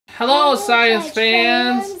Hello, science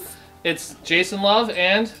fans! It's Jason Love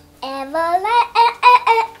and Evelyn.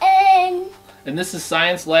 And this is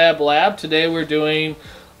Science Lab. Today we're doing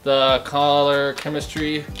the color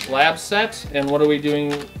chemistry lab set. And what are we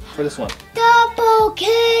doing for this one? The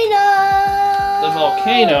volcano! The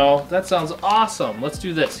volcano? That sounds awesome. Let's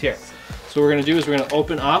do this here. So what we're going to do is we're going to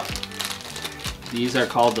open up. These are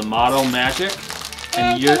called the Model Magic.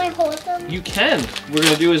 And can I hold them? You can. What we're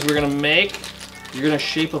going to do is you're going to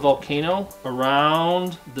shape a volcano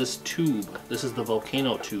around this tube. This is the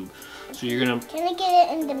volcano tube. So you're going to... Can I get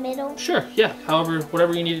it in the middle? Sure, yeah. However,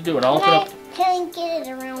 whatever you need to do. And I'll open up... Can I get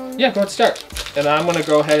it around? Yeah, go ahead and start. And I'm going to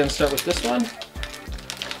go ahead and start with this one.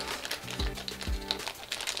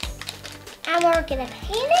 And we're going to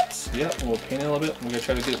paint it? Yeah, we'll paint it a little bit. We're going to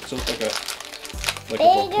try to get it so it's like a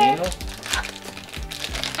volcano.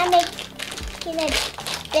 And make it as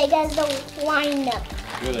big as the wind-up.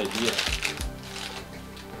 Good idea.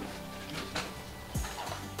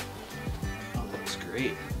 Oh, that looks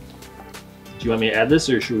great. Do you want me to add this,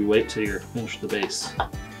 or should we wait till you're finished with the base?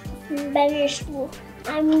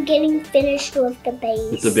 I'm getting finished with the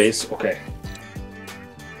base. With the base? Okay.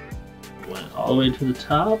 Went all the way to the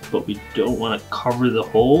top, but we don't want to cover the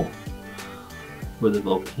hole for the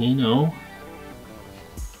volcano.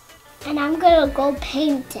 And I'm gonna go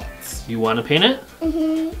paint it. You want to paint it?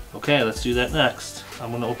 Mm-hmm. Okay, let's do that next.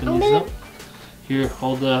 I'm gonna open these up. Here,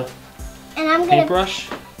 hold the paintbrush.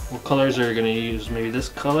 What colors are you gonna use? Maybe this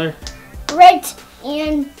color? Red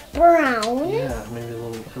and brown. Yeah, maybe a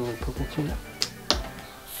little purple too.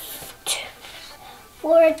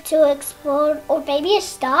 For it to explode, or maybe a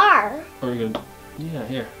star. Or you're gonna, yeah,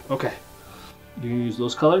 here. Okay. You gonna use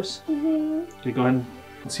those colors? Mm-hmm. Okay, go ahead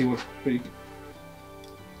and see what you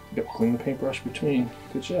got. Clean the paintbrush between.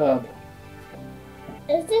 Good job.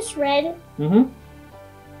 Is this red? Mm-hmm.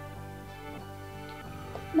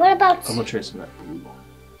 What about? I'm gonna try some of that blue.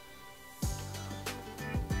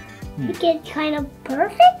 You get kind of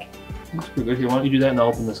perfect. Looks pretty good. Here, why don't you do that and I'll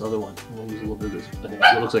open this other one. We'll use a little bit of this. I think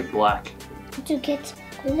it looks like black. To get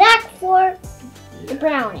black for the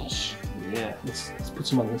brownish. Yeah, let's put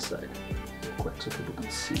some on this side real quick so people can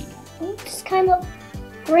see. It's kind of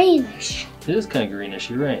greenish. It is kind of greenish,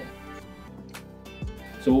 you're right.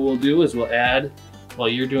 So what we'll do is we'll add, while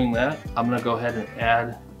you're doing that, I'm gonna go ahead and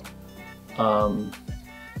add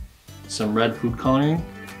some red food coloring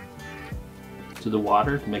to the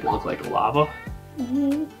water to make it look like lava.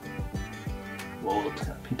 Mm-hmm. Whoa, it looks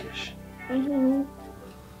kind of pinkish. Mm-hmm.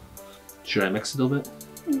 Should I mix it a little bit?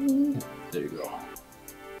 Mm-hmm. There you go.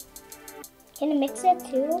 Can I mix it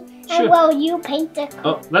too? Sure. And will you paint the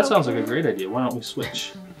Oh, that sounds like a great idea. Why don't we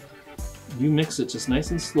switch? You mix it just nice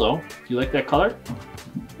and slow. Do you like that color?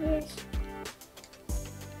 Yes.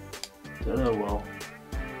 Well,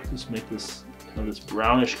 just make this kind of this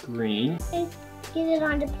brownish green. Get it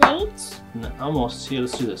on the plate. Almost. Here,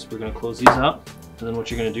 let's do this. We're going to close these up. And then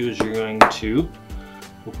what you're going to do is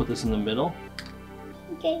we'll put this in the middle.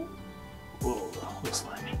 Okay. Whoa, looks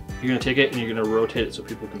slimy. You're going to take it and you're going to rotate it so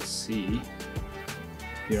people can see.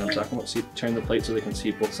 You know what I'm talking about? See, turn the plate so they can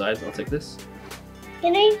see both sides. I'll take this.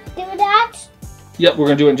 Can I do that? Yep, we're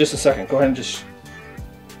going to do it in just a second. Go ahead and just...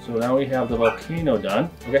 So now we have the volcano done.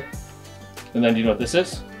 Okay. And then do you know what this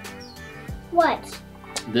is? What?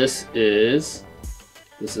 This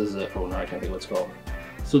is a, oh no, I can't think what it's called.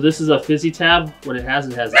 So this is a fizzy tab. What it has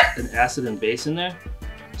an acid and base in there.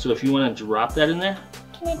 So if you want to drop that in there.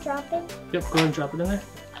 Can I drop it? Yep, go ahead and drop it in there.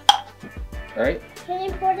 All right.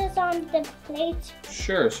 Can I pour this on the plate?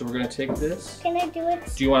 Sure, so we're gonna take this. Can I do it?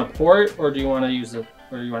 Do you want to pour it or do you want to use the,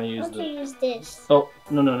 use this. Oh,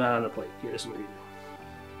 no, not on the plate. Here, this is what you do.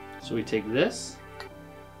 So we take this.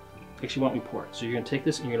 Actually, why don't we pour it? So you're gonna take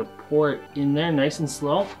this and you're gonna pour it in there nice and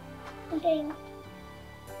slow. Okay.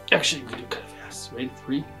 Actually, we do kind of fast. Ready?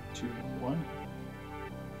 3, 2, 1.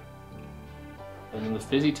 And then the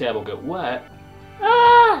fizzy tab will get wet.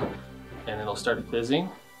 Ah! And it'll start fizzing.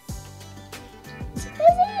 It's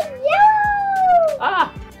fizzing! No!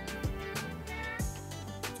 Ah!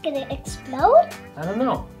 It's gonna explode? I don't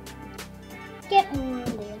know. Get more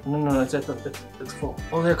in there. No, it's full.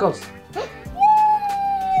 Oh, there it goes. Yay!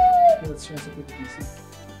 Let's try something you can see.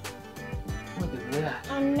 Look at that.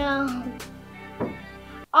 Oh no.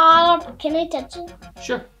 Can I touch it?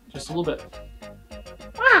 Sure, just a little bit.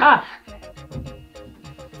 Ah!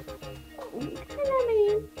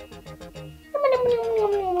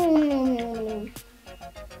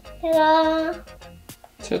 Ta-da!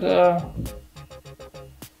 Ta-da!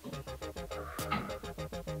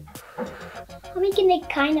 I'm making it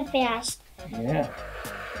kind of fast. Yeah.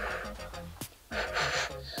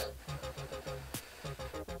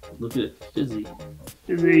 Look at it, fizzy.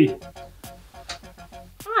 Izzy.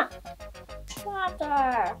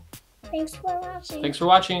 Water. Thanks for watching. Thanks for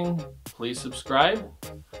watching. Please subscribe.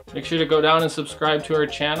 Make sure to go down and subscribe to our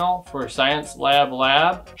channel for Science Lab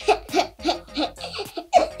Lab.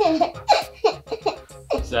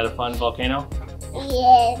 Is that a fun volcano?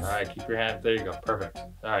 Yes. All right, keep your hand. There you go. Perfect.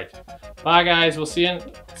 All right. Bye, guys. We'll see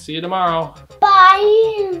you tomorrow.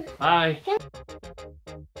 Bye. Bye.